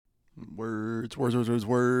Words, words, words, words,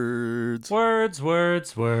 words. Words,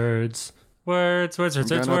 words, words. Words, words,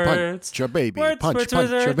 words, words, words. Punch a baby. Words, Punch, words, punch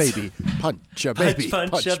words, a words. baby. Punch a baby.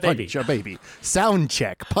 Punch a baby. Punch a baby. Sound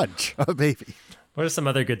check. Punch a baby. What are some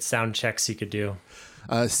other good sound checks you could do?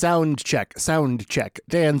 Sound check. Sound check.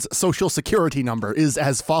 Dan's social security number is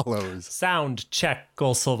as follows. Sound check,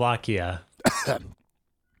 Czechoslovakia.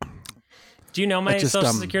 Do you know my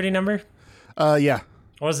social security number? Yeah.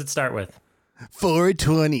 What does it start with?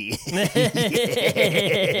 420.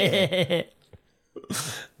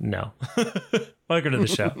 No. Welcome to the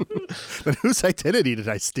show. But whose identity did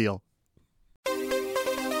I steal?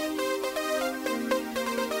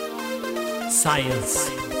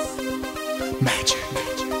 Science. Magic.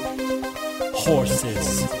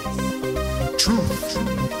 Horses. Truth.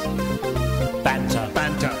 Banter.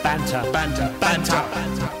 Banter. Banter. Banter. Banter.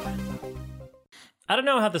 I don't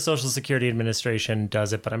know how the Social Security Administration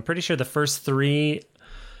does it, but I'm pretty sure the first three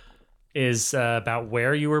is about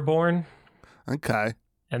where you were born. Okay.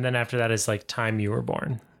 And then after that is like time you were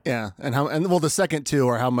born. Yeah. And the second two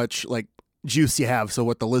are how much like juice you have, so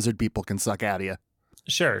what the lizard people can suck out of you.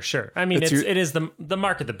 Sure. I mean, it is the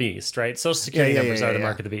mark of the beast, right? Social Security numbers are the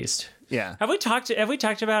mark of the beast. Yeah. Have we talked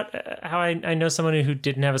about how I know someone who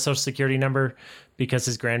didn't have a Social Security number because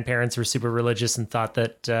his grandparents were super religious and thought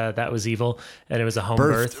that that was evil and it was a home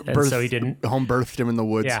birth, and so he didn't home birthed him in the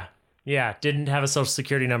woods. Yeah, didn't have a Social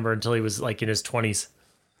Security number until he was like in his 20s.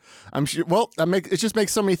 I'm sure. Well, it just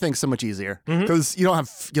makes so many things so much easier because you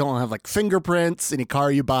don't have like fingerprints. Any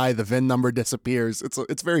car you buy, the VIN number disappears.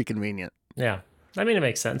 It's very convenient. Yeah, I mean it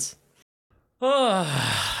makes sense.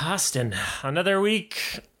 Oh, Austin, another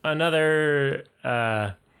week, another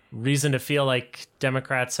reason to feel like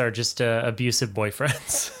Democrats are just abusive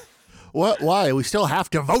boyfriends. What? Why? We still have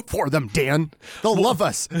to vote for them, Dan. They'll love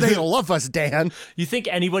us. They love us, Dan. You think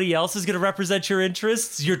anybody else is going to represent your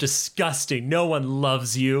interests? You're disgusting. No one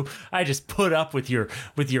loves you. I just put up with your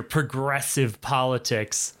progressive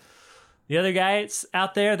politics. The other guys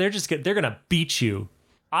out there, they're going to beat you.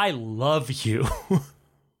 I love you.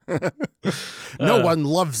 No one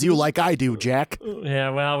loves you like I do, Jack. Yeah,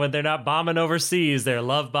 well, when they're not bombing overseas, they're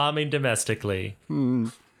love bombing domestically.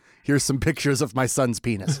 Here's some pictures of my son's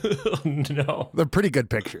penis. No. They're pretty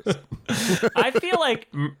good pictures. I feel like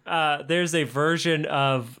there's a version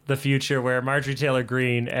of the future where Marjorie Taylor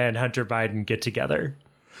Greene and Hunter Biden get together.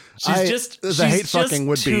 She's hate fucking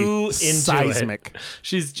would too be seismic.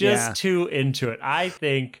 She's just too into it. I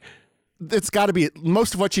think it's got to be,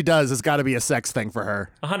 most of what she does has got to be a sex thing for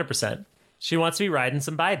her. 100%. She wants to be riding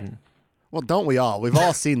some Biden. Well, don't we all? We've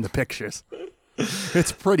all seen the pictures.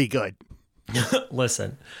 It's pretty good.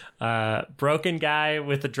 Listen, broken guy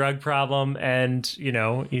with a drug problem, and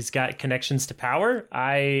he's got connections to power.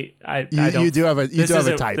 You do have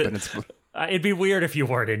a type, and it's it'd be weird if you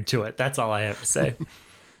weren't into it. That's all I have to say.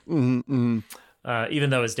 Even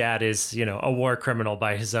though his dad is a war criminal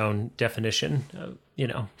by his own definition, so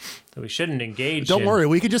we shouldn't engage. Don't worry,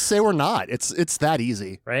 we could just say we're not. It's that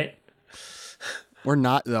easy, right? We're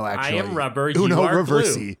not, though, actually. I am rubber, Uno you are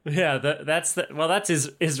reversi. glue. Yeah, that's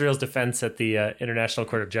Israel's defense at the International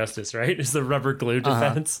Court of Justice, right? Is the rubber glue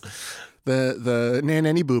defense. The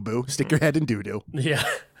nanny boo-boo, stick your head in doo-doo. Yeah.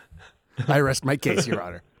 I rest my case, Your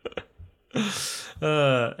Honor.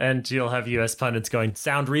 And you'll have U.S. pundits going,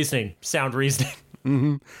 sound reasoning.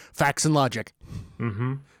 Mm-hmm. Facts and logic.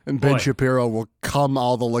 Mm-hmm. And Ben Shapiro will cum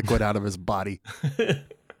all the liquid out of his body.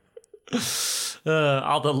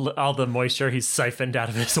 All the moisture he's siphoned out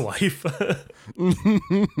of his wife. Like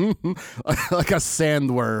a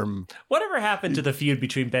sandworm. Whatever happened to the feud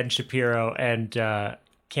between Ben Shapiro and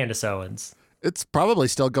Candace Owens? It's probably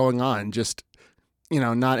still going on, just,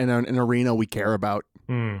 not in an arena we care about.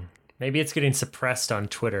 Maybe it's getting suppressed on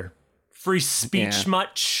Twitter. Free speech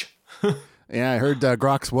much? Yeah, I heard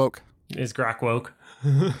Grok's woke. Is Grok woke?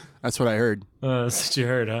 That's what I heard. That's what you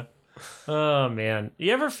heard, huh? Oh, man.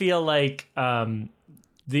 You ever feel like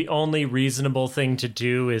the only reasonable thing to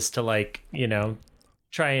do is to,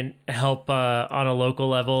 try and help on a local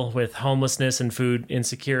level with homelessness and food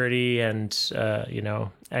insecurity and,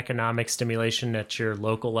 economic stimulation at your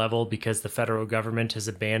local level because the federal government has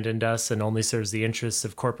abandoned us and only serves the interests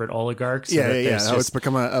of corporate oligarchs? Yeah. It's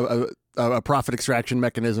become a profit extraction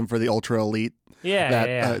mechanism for the ultra elite.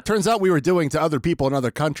 That turns out we were doing to other people in other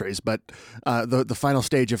countries, but the final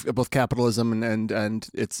stage of both capitalism and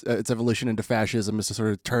its evolution into fascism is to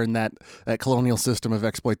sort of turn that colonial system of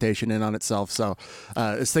exploitation in on itself. So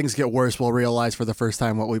as things get worse, we'll realize for the first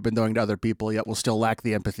time what we've been doing to other people, yet we'll still lack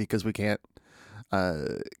the empathy because we can't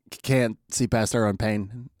see past our own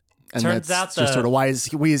pain. And that's just sort of why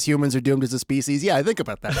we as humans are doomed as a species. Yeah, I think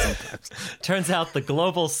about that sometimes. Turns out the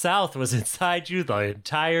global south was inside you the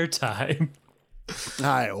entire time.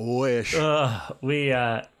 I wish.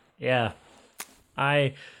 I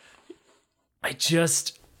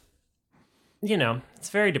just, it's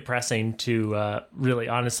very depressing to really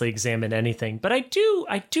honestly examine anything. But I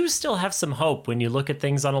do still have some hope when you look at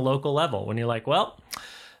things on a local level. When you're like, well,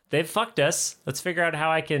 they've fucked us. Let's figure out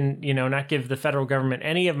how I can, not give the federal government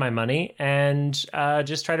any of my money and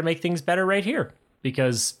just try to make things better right here.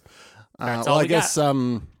 Because that's all we got.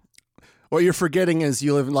 What you're forgetting is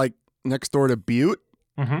you live like next door to Butte.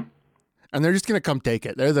 Mm-hmm. And they're just going to come take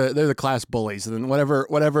it. They're the class bullies. And then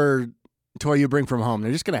whatever toy you bring from home,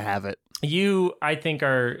 they're just going to have it. You, I think,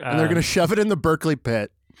 are... and they're going to shove it in the Berkeley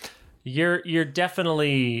pit. You're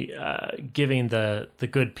definitely giving the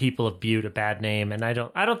good people of Butte a bad name, and I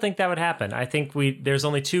don't think that would happen. I think there's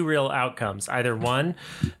only two real outcomes. Either one,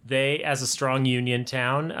 they, as a strong union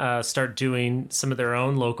town, start doing some of their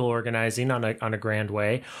own local organizing on a grand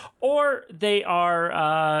way, or they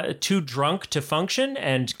are too drunk to function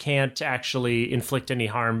and can't actually inflict any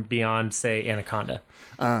harm beyond, say, Anaconda.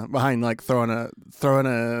 Behind like throwing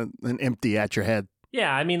an empty at your head.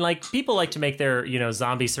 Yeah, I mean, like, people like to make their,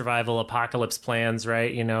 zombie survival apocalypse plans,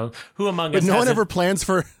 right? Who among us? But no one ever plans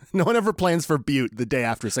for Butte the day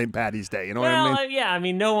after St. Patty's Day. You know what I mean? Yeah, I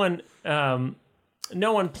mean, no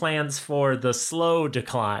one plans for the slow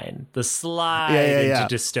decline, the slide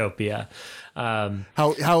into dystopia.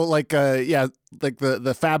 How like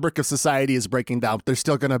the fabric of society is breaking down. But there's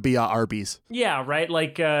still gonna be Arby's. Yeah, right.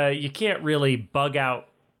 Like you can't really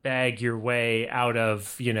bag your way out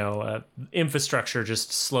of infrastructure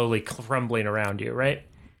just slowly crumbling around you, right?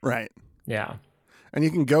 Right. Yeah. And you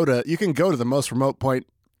can go to the most remote point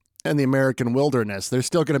in the American wilderness. There's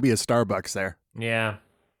still going to be a Starbucks there. Yeah.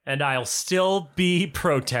 And I'll still be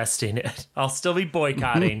protesting it. I'll still be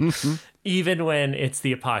boycotting, even when it's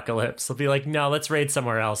the apocalypse. I'll be like, no, let's raid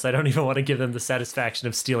somewhere else. I don't even want to give them the satisfaction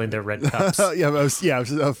of stealing their red cups.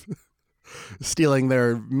 Stealing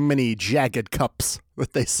their mini jagged cups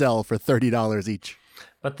that they sell for $30 each.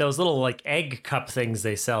 But those little like egg cup things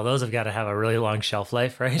they sell, those have got to have a really long shelf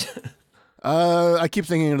life, right? I keep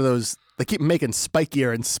thinking of those. They keep making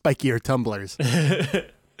spikier and spikier tumblers.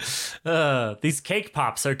 These cake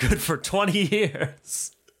pops are good for 20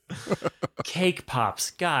 years. Cake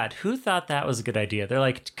pops. God, who thought that was a good idea? They're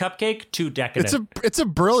like, cupcake, too decadent. It's a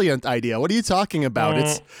brilliant idea. What are you talking about?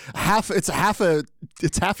 It's half a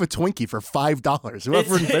Twinkie for $5.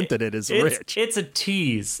 Whoever invented it is rich. It's a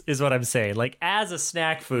tease, is what I'm saying. Like, as a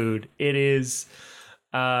snack food, it is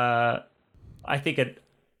I think an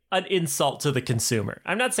insult to the consumer.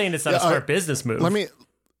 I'm not saying it's not a smart business move.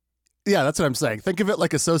 Yeah, that's what I'm saying. Think of it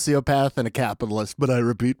like a sociopath and a capitalist, but I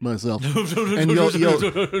repeat myself. And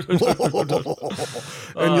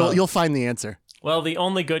you'll find the answer. Well, the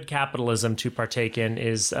only good capitalism to partake in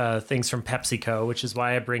is things from PepsiCo, which is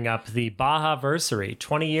why I bring up the Blahajaversary,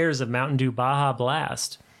 20 years of Mountain Dew Baja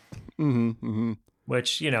Blast. Which,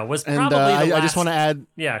 was probably the last... I just want to add...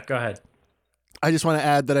 Yeah, go ahead. I just want to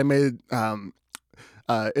add that I made...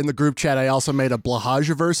 in the group chat, I also made a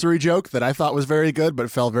Blahajaversary joke that I thought was very good, but it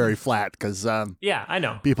fell very flat because yeah, I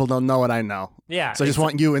know people don't know what I know. Yeah, so I just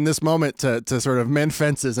want you in this moment to sort of mend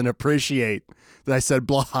fences and appreciate that I said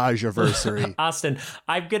Blahajaversary. Austin,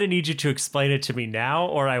 I'm gonna need you to explain it to me now,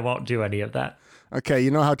 or I won't do any of that. Okay,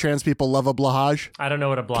 you know how trans people love a blahaj? I don't know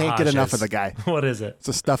what a blahaj is. Can't get enough of the guy. What is it? It's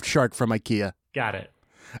a stuffed shark from IKEA. Got it.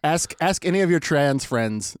 Ask any of your trans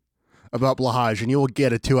friends about blahaj, and you will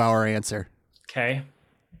get a 2-hour answer. Okay.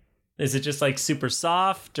 Is it just like super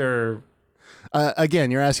soft or? Again,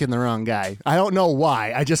 you're asking the wrong guy. I don't know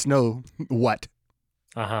why. I just know what.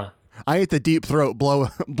 Uh-huh. I ate the deep throat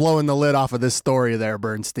blowing the lid off of this story there,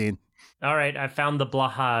 Bernstein. All right. I found the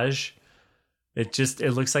blahaj. It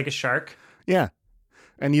looks like a shark. Yeah.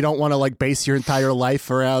 And you don't want to like base your entire life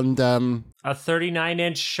around a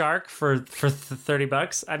 39-inch shark for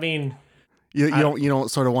 $30. I mean, you don't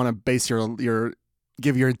sort of want to base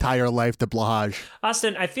give your entire life to blahaj.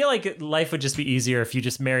 Austin, I feel like life would just be easier if you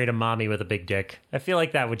just married a mommy with a big dick. I feel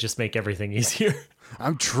like that would just make everything easier.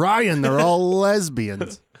 I'm trying. They're all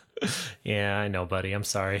lesbians. Yeah, I know, buddy. I'm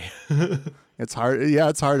sorry. It's hard. Yeah,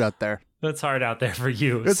 it's hard out there. It's hard out there for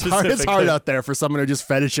you. It's hard out there for someone who just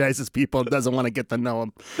fetishizes people and doesn't want to get to know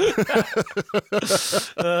them.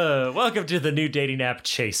 Welcome to the new dating app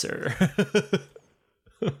Chaser.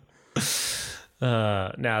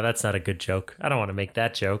 No, that's not a good joke. I don't want to make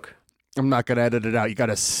that joke. I'm not going to edit it out. You got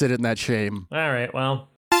to sit in that shame. All right, well.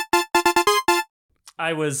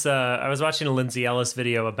 I was watching a Lindsay Ellis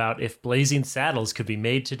video about if Blazing Saddles could be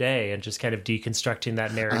made today, and just kind of deconstructing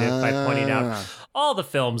that narrative by pointing out all the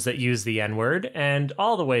films that use the N-word and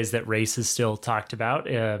all the ways that race is still talked about,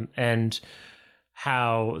 and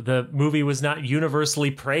how the movie was not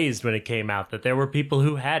universally praised when it came out, that there were people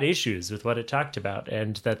who had issues with what it talked about,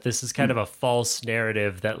 and that this is kind of a false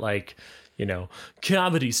narrative that, like, you know,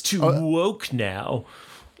 comedy's too woke now.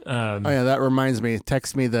 That reminds me.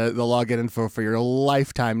 Text me the login info for your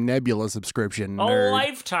lifetime Nebula subscription. Nerd. A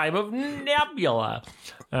lifetime of Nebula.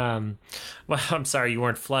 Well, I'm sorry you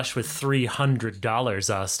weren't flush with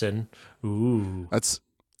 $300, Austin. Ooh,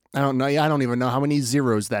 I don't know. I don't even know how many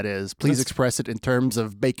zeros that is. Please express it in terms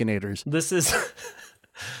of baconators. This is.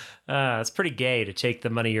 It's pretty gay to take the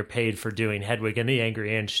money you're paid for doing Hedwig and the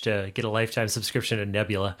Angry Inch to get a lifetime subscription to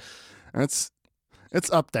Nebula. It's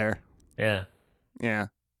up there. Yeah. Yeah.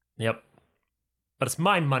 Yep. But it's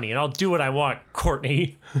my money, and I'll do what I want,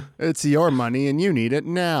 Courtney. It's your money, and you need it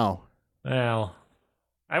now. Well,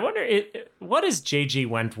 I wonder, what is J.G.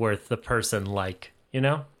 Wentworth, the person, like, you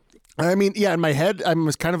know? I mean, yeah, in my head, I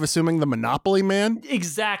was kind of assuming the Monopoly man.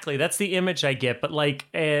 Exactly. That's the image I get, but like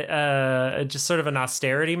just sort of an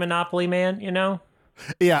austerity Monopoly man, you know?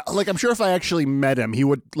 Yeah, like I'm sure if I actually met him, he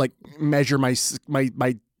would like measure my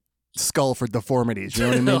skull for deformities. You know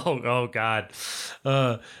what I mean? Oh God.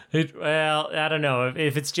 Well, I don't know.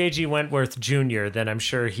 If it's J.G. Wentworth Jr., then I'm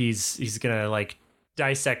sure he's gonna like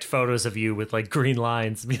dissect photos of you with like green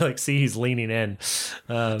lines and be like, see, he's leaning in.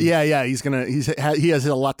 Yeah. He has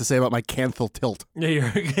a lot to say about my canthal tilt. Your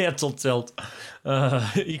canthal tilt.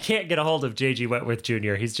 You can't get a hold of J.G. Wentworth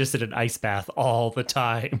Jr. He's just in an ice bath all the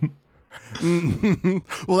time.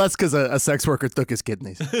 Well, that's because a sex worker took his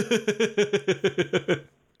kidneys.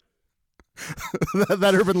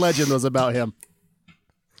 that urban legend was about him.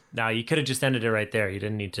 No, you could have just ended it right there. You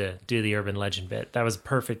didn't need to do the urban legend bit. That was a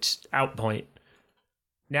perfect out point.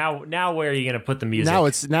 Now where are you going to put the music?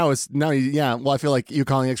 Yeah. Well, I feel like you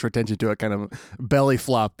calling extra attention to it kind of belly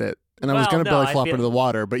flopped it. And I was going to belly flop into the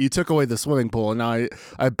water, but you took away the swimming pool, and now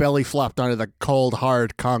I belly flopped onto the cold,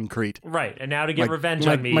 hard concrete. Right, and now to get revenge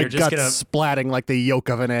on me, you're just going to splatting like the yolk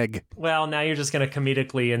of an egg. Well, now you're just going to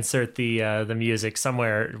comedically insert the music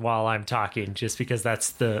somewhere while I'm talking, just because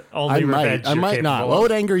that's the only revenge I might not. What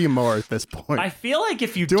would anger you more at this point? I feel like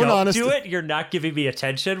if you don't do it, you're not giving me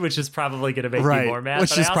attention, which is probably going to make me more mad.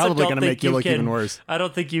 Which is probably going to make you look even worse. I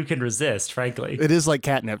don't think you can resist, frankly. It is like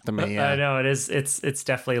catnip to me. Yeah. I know it is. It's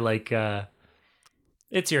definitely like.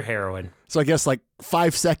 It's your heroin. So I guess like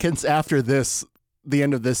 5 seconds after this, the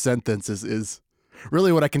end of this sentence is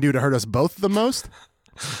really what I can do to hurt us both the most.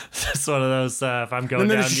 It's one of those, if I'm going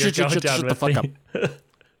down, you're going down with me.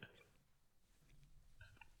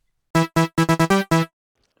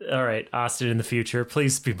 All right, Austin, in the future,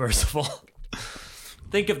 please be merciful.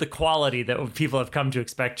 Think of the quality that people have come to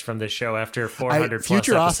expect from this show after 400 plus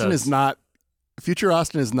episodes. Future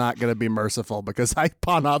Austin is not going to be merciful because I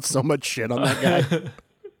pawn off so much shit on that guy.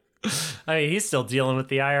 I mean, he's still dealing with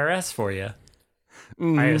the IRS for you.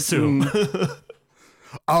 I assume.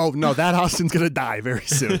 Oh, no, that Austin's going to die very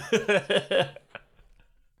soon.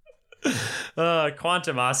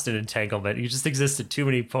 Quantum Austin entanglement. You just exist at too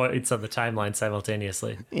many points on the timeline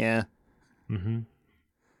simultaneously. Yeah. Mm-hmm.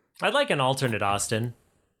 I'd like an alternate Austin.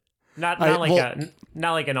 Not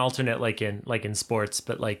like an alternate like in sports,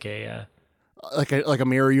 but like a like a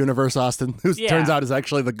mirror universe Austin, who turns out is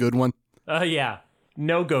actually the good one. Yeah.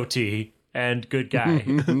 No goatee and good guy.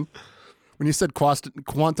 When you said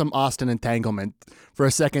quantum Austin entanglement, for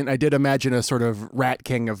a second I did imagine a sort of Rat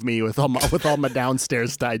King of me with all my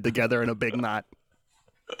downstairs tied together in a big knot.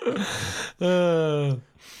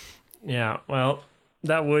 Yeah, well,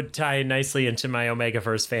 that would tie nicely into my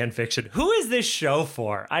Omegaverse fan fiction. Who is this show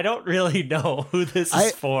for? I don't really know who this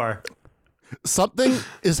is for. Something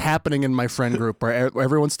is happening in my friend group where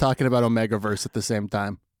everyone's talking about Omegaverse at the same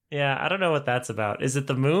time. Yeah, I don't know what that's about. Is it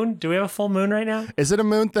the moon? Do we have a full moon right now? Is it a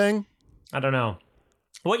moon thing? I don't know.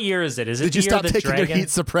 What year is it? Is it Did you stop taking your heat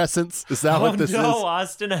suppressants? Is that what this is? Oh, no,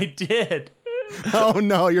 Austin, I did. Oh,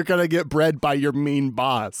 no, you're going to get bred by your mean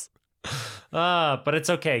boss. But it's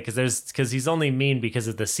okay, because he's only mean because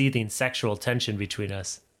of the seething sexual tension between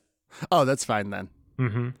us. Oh, that's fine then.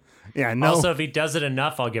 Mm-hmm. Yeah, no. Also, if he does it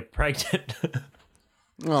enough, I'll get pregnant.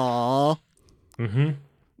 Aww. Mm-hmm.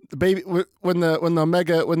 The baby, when the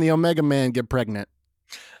Omega Man get pregnant.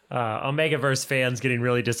 Omegaverse fans getting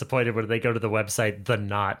really disappointed when they go to the website The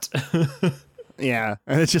Knot. Yeah,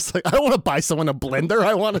 and it's just like, I don't want to buy someone a blender.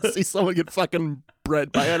 I want to see someone get fucking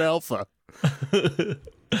bred by an alpha.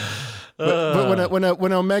 But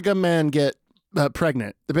when Omega Man get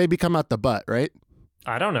pregnant, the baby come out the butt, right?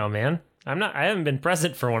 I don't know, man. I haven't been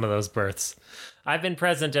present for one of those births. I've been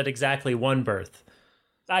present at exactly one birth.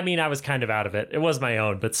 I mean, I was kind of out of it. It was my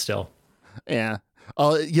own, but still. Yeah.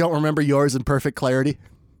 Oh, you don't remember yours in perfect clarity?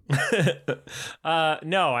 No,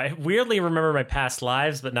 I weirdly remember my past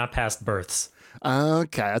lives, but not past births.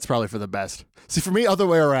 Okay, that's probably for the best. See, for me, other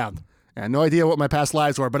way around. I had no idea what my past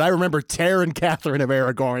lives were, but I remember Tara and Catherine of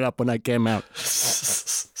Era growing up when I came out.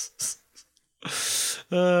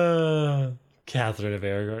 Catherine of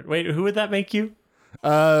Era. Wait, who would that make you?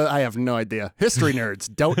 I have no idea. History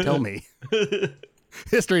nerds, don't tell me.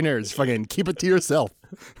 History nerds, fucking keep it to yourself.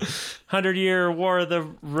 100-Year War of the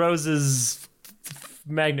Roses,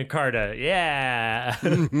 Magna Carta. Yeah.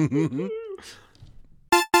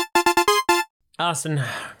 Austin.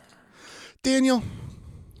 Daniel.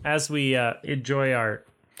 As we enjoy our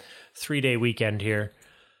 3-day weekend here,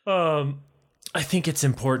 I think it's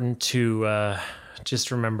important to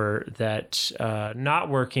just remember that not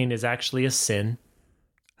working is actually a sin.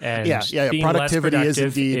 And being productivity less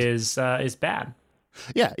productive is bad.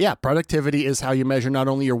 Yeah. Productivity is how you measure not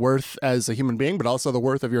only your worth as a human being, but also the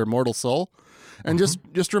worth of your immortal soul. And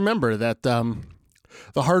just remember that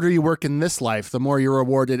the harder you work in this life, the more you're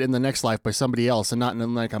rewarded in the next life by somebody else, and not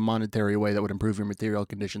in like a monetary way that would improve your material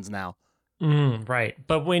conditions now. Right.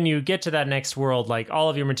 But when you get to that next world, like all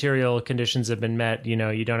of your material conditions have been met,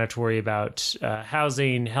 you don't have to worry about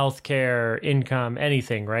housing, healthcare, income,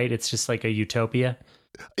 anything, right? It's just like a utopia.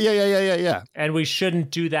 Yeah. And we shouldn't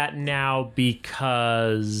do that now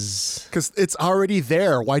because it's already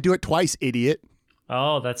there. Why do it twice, idiot?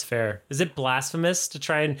 Oh, that's fair. Is it blasphemous to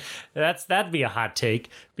try and that'd be a hot take.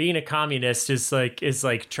 Being a communist is like trying it's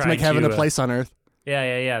like having a place on Earth.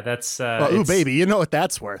 Yeah. That's ooh, baby, you know what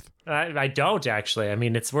that's worth. I don't actually. I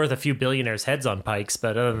mean, it's worth a few billionaires' heads on pikes,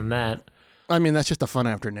 but other than that, I mean, that's just a fun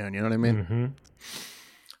afternoon. You know what I mean? Mm-hmm.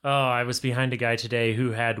 Oh, I was behind a guy today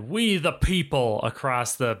who had "We the People"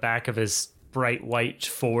 across the back of his bright white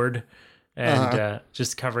Ford, and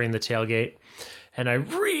just covering the tailgate. And I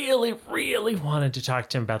really, really wanted to talk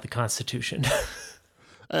to him about the Constitution.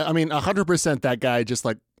 I mean, 100% that guy just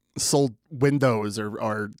like sold windows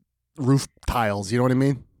or roof tiles. You know what I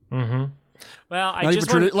mean? Mm-hmm. Well,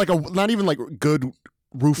 not even like good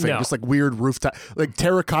roofing, just like weird like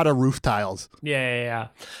terracotta roof tiles. Yeah.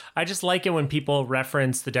 I just like it when people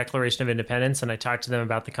reference the Declaration of Independence and I talk to them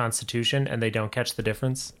about the Constitution and they don't catch the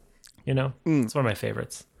difference. It's one of my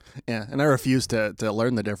favorites. Yeah, and I refuse to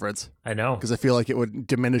learn the difference. I know. Because I feel like it would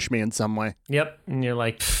diminish me in some way. Yep, and you're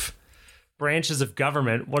like, branches of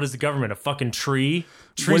government. What is the government? A fucking tree?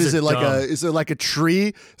 Trees is it like a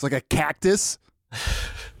tree? It's like a cactus?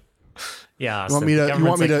 Yeah. You want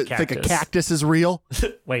me to think a cactus is real?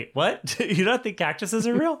 Wait, what? You don't think cactuses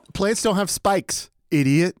are real? Plants don't have spikes,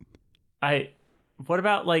 idiot. What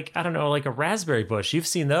about like a raspberry bush? You've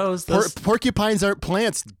seen those. Porcupines aren't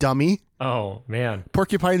plants, dummy. Oh, man.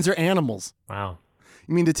 Porcupines are animals. Wow.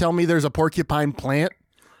 You mean to tell me there's a porcupine plant?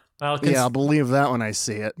 Well, I'll believe that when I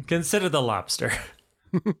see it. Consider the lobster.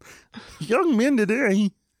 Young men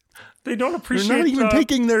today, they don't appreciate. They're not even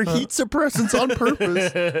taking their heat suppressants on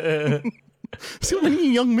purpose. So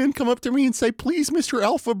many young men come up to me and say, "Please, Mr.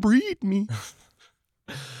 Alpha, breed me."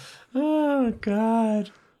 Oh,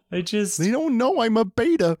 God. They don't know I'm a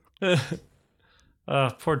beta.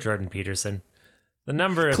 Poor Jordan Peterson. The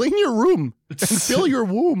number of... Clean your room and fill your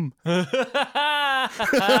womb. Young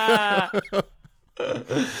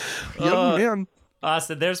man.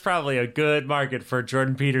 Austin, there's probably a good market for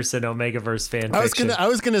Jordan Peterson Omegaverse fan fiction. I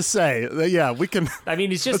was gonna say, yeah, we can. I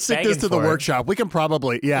mean, he's just let's take this to the workshop. We can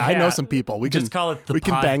probably, I know some people. We just can call it the we podcast,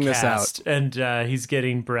 can bang this out. And he's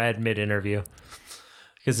getting Brad mid-interview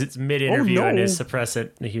because it's mid-interview and his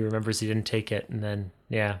suppressant. He remembers he didn't take it, and then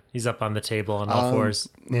he's up on the table on all fours.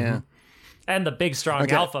 Yeah. Mm-hmm. And the big strong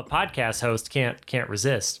alpha podcast host can't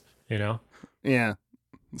resist. Yeah,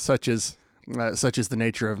 such is the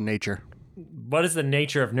nature of nature. What is the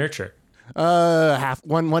nature of nurture?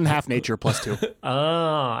 One half nature plus 2. Oh,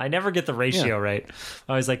 I never get the ratio right.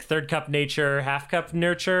 I was like third cup nature, half cup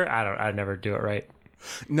nurture. I never do it right.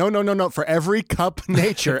 No. For every cup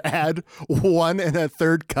nature, add 1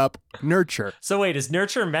 1/3 cup nurture. So wait, is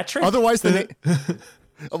nurture metric? Otherwise, the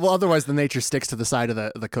nature sticks to the side of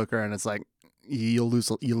the cooker, and it's like you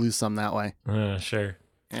lose some that way. Sure.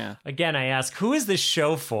 Yeah. Again, I ask, who is this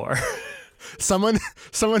show for? Someone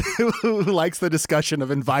who likes the discussion of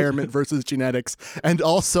environment versus genetics and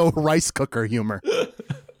also rice cooker humor.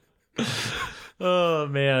 Oh,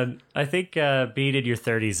 man. I think being in your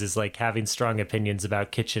 30s is like having strong opinions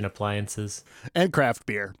about kitchen appliances. And craft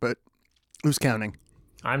beer, but who's counting?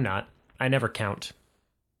 I'm not. I never count.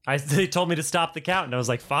 They told me to stop the count, and I was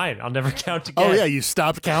like, fine, I'll never count again. Oh, yeah, you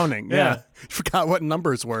stopped counting. Yeah. You forgot what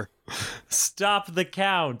numbers were. Stop the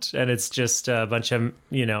count. And it's just a bunch of,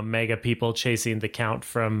 mega people chasing the count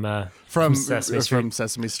from Sesame Street. From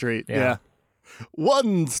Sesame Street, yeah.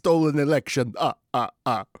 One stolen election,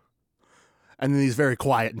 And then he's very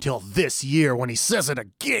quiet until this year when he says it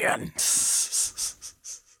again.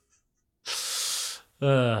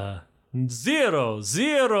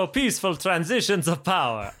 Zero peaceful transitions of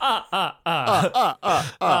power. Not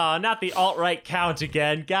the alt-right count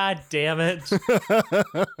again. God damn it.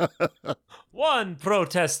 1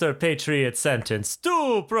 protester patriot sentenced.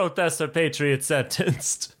 2 protester patriot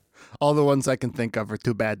sentenced. All the ones I can think of are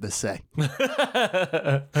too bad to say.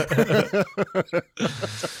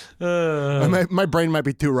 My brain might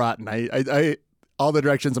be too rotten. I all the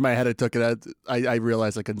directions in my head I took it. I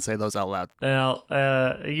realized I couldn't say those out loud. Well,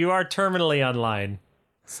 you are terminally online,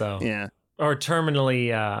 so yeah, or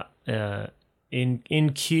terminally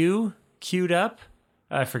queued up.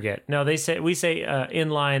 I forget. No, we say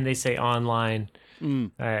inline. They say online.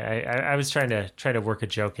 I was trying to work a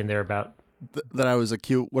joke in there about that I was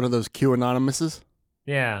one of those Q anonymouses.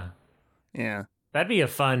 Yeah. That'd be a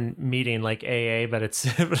fun meeting, like AA, but it's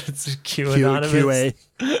Q anonymous.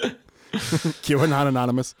 QA. QAnon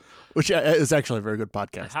Anonymous, which is actually a very good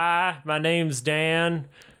podcast. Hi, my name's Dan,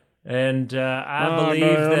 and I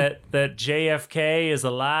believe that JFK is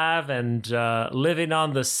alive and living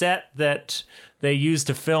on the set that they used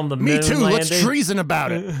to film the moon landing. Me too. Let's treason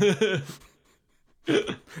about it.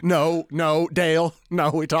 No, Dale. No,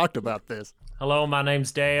 we talked about this. Hello, my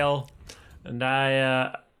name's Dale, and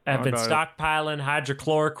I have been stockpiling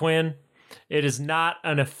hydrochloroquine. It is not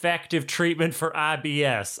an effective treatment for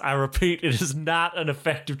IBS. I repeat, it is not an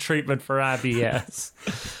effective treatment for IBS.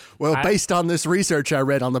 Well, based on this research I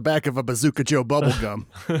read on the back of a Bazooka Joe bubblegum.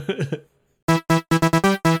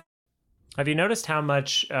 Have you noticed how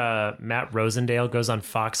much Matt Rosendale goes on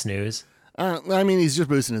Fox News? He's just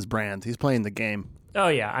boosting his brand. He's playing the game. Oh,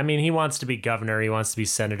 yeah. He wants to be governor. He wants to be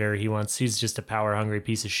senator. He's just a power-hungry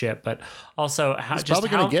piece of shit. But also, he's probably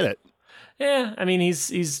going to get it. Yeah,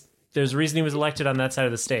 there's a reason he was elected on that side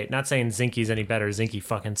of the state. Not saying Zinke's any better. Zinke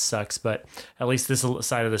fucking sucks, but at least this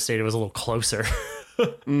side of the state, it was a little closer.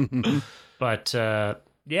 Mm-hmm. But,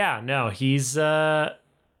 he's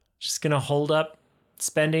just going to hold up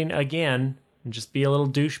spending again and just be a little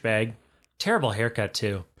douchebag. Terrible haircut,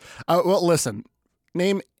 too. Well, listen,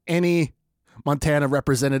 name any Montana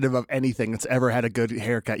representative of anything that's ever had a good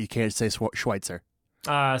haircut. You can't say Schweitzer.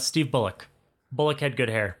 Steve Bullock. Bullock had good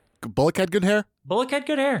hair. Bullock had good hair? Bullock had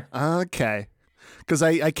good hair. Okay. Because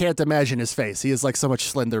I can't imagine his face. He is like so much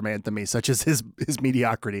Slender Man to me, such as his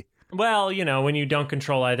mediocrity. Well, when you don't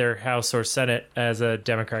control either House or Senate as a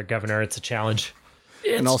Democrat governor, it's a challenge.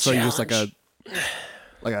 And also use like a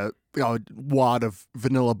wad of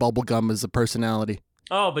vanilla bubblegum as a personality.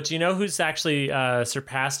 Oh, but you know who's actually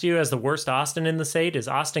surpassed you as the worst Austin in the state is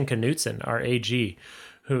Austin Knudsen, our AG.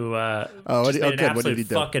 Who made an absolute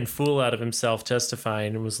fucking fool out of himself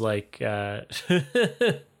testifying and was like,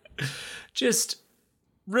 just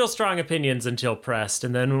real strong opinions until pressed.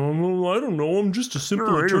 And then, I don't know, I'm just a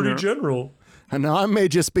simple attorney general. And now I may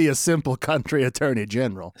just be a simple country attorney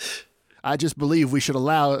general. I just believe we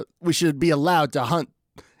should be allowed to hunt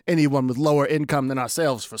anyone with lower income than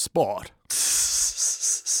ourselves for sport.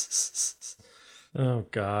 Oh,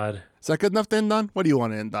 God. Is that good enough to end on? What do you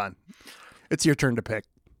want to end on? It's your turn to pick.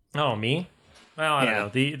 Oh, me? Well, I don't know.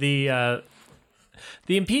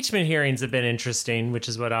 The impeachment hearings have been interesting, which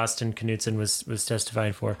is what Austin Knudsen was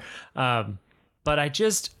testifying for. But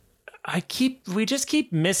we just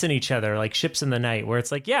keep missing each other like ships in the night, where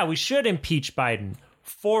it's like, yeah, we should impeach Biden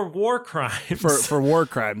for war crimes. For war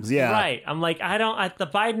crimes, yeah. Right. I'm like, the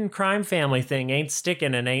Biden crime family thing ain't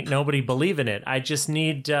sticking and ain't nobody believing it. I just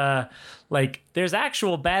need there's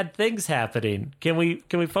actual bad things happening. Can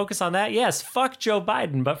we focus on that? Yes, fuck Joe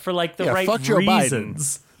Biden, but for right fuck Joe Biden,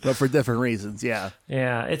 reasons. but for different reasons, yeah.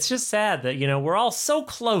 Yeah, it's just sad that, we're all so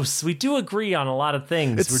close. We do agree on a lot of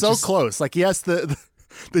things. It's close. Like, yes, the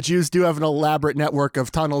Jews do have an elaborate network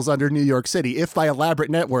of tunnels under New York City. If by elaborate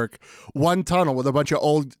network, one tunnel with a bunch of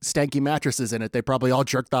old stanky mattresses in it, they probably all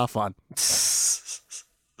jerked off on.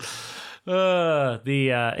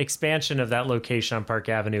 The expansion of that location on Park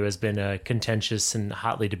Avenue has been a contentious and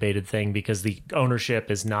hotly debated thing because the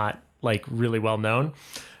ownership is not really well known.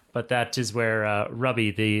 But that is where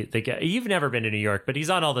Rubby, the guy, you've never been to New York, but he's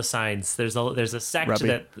on all the signs. There's a sect Rubby.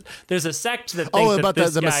 that thinks about that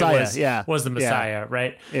this the guy Messiah. was the Messiah,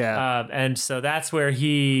 right? Yeah. And so that's where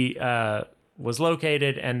he was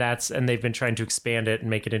located, and they've been trying to expand it and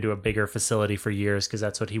make it into a bigger facility for years because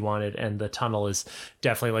that's what he wanted. And the tunnel is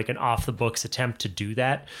definitely like an off the books attempt to do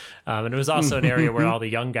that. And it was also an area where all the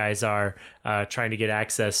young guys are trying to get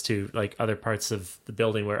access to like other parts of the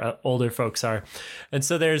building where older folks are. And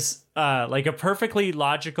so there's like a perfectly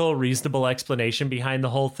logical, reasonable explanation behind the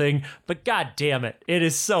whole thing. But god damn it, it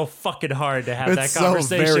is so fucking hard to have that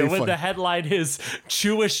conversation when the headline is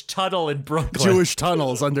Jewish tunnel in Brooklyn. Jewish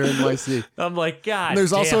tunnels under NYC. I'm like, God. And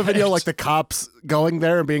there's also a video like the cops going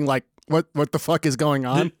there and being like, what the fuck is going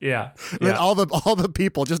on? Yeah. And then all the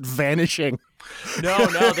people just vanishing. No,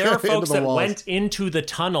 there were folks that went into the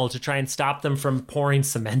tunnel to try and stop them from pouring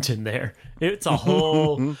cement in there. It's a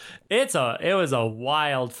whole, it was a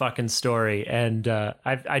wild fucking story. And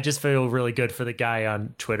I just feel really good for the guy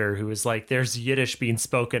on Twitter who was like, there's Yiddish being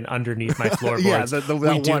spoken underneath my floorboards. Yeah, that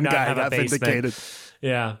one guy got vindicated.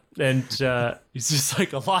 Yeah. And he's just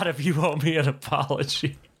like, a lot of you owe me an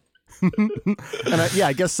apology. And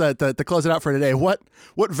I guess to close it out for today, what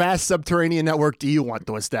vast subterranean network do you want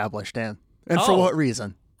to establish, Dan? And for what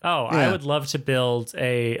reason? I would love to build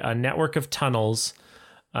a network of tunnels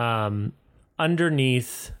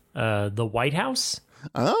underneath the White House.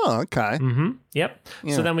 Oh, okay. Mm-hmm. Yep.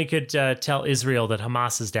 Yeah. So then we could tell Israel that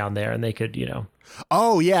Hamas is down there, and they could,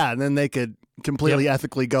 Oh, yeah, and then they could completely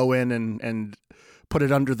ethically go in and put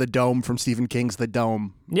it under the dome from Stephen King's The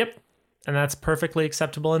Dome. Yep. And that's perfectly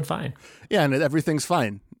acceptable and fine. Yeah, and everything's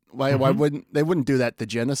fine. Why wouldn't do that to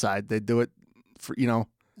genocide? They'd do it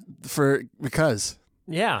because.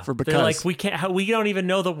 Yeah. They're like, we don't even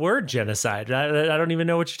know the word genocide. I don't even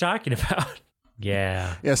know what you're talking about.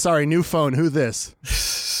 Yeah. Yeah, sorry, new phone. Who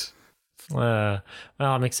this? Well,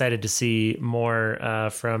 I'm excited to see more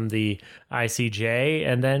from the ICJ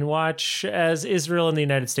and then watch as Israel and the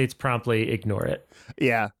United States promptly ignore it.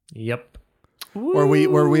 Yeah. Yep. Where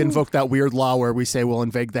we invoke that weird law where we say we'll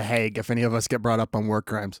invade The Hague if any of us get brought up on war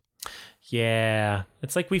crimes. Yeah.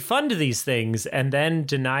 It's like we fund these things and then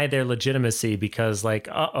deny their legitimacy because like,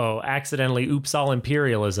 accidentally oops all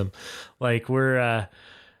imperialism. Like we're,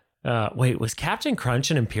 wait, was Captain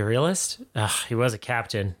Crunch an imperialist? He was a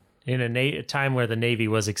captain in a time where the Navy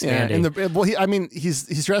was expanding. Yeah,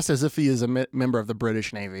 he's dressed as if he is a member of the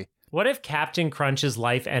British Navy. What if Captain Crunch's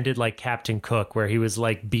life ended like Captain Cook, where he was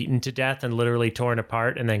like beaten to death and literally torn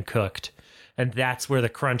apart and then cooked? And that's where the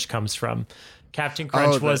crunch comes from. Captain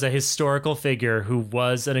Crunch was a historical figure who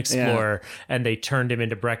was an explorer, and they turned him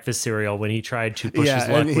into breakfast cereal when he tried to push his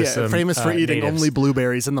luck with some famous for eating natives. only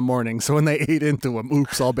blueberries in the morning. So when they ate into him,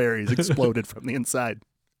 oops, all berries exploded from the inside.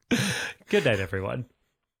 Good night, everyone.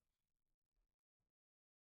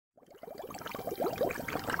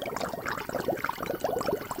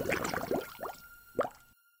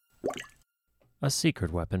 A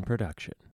Secret Weapon production.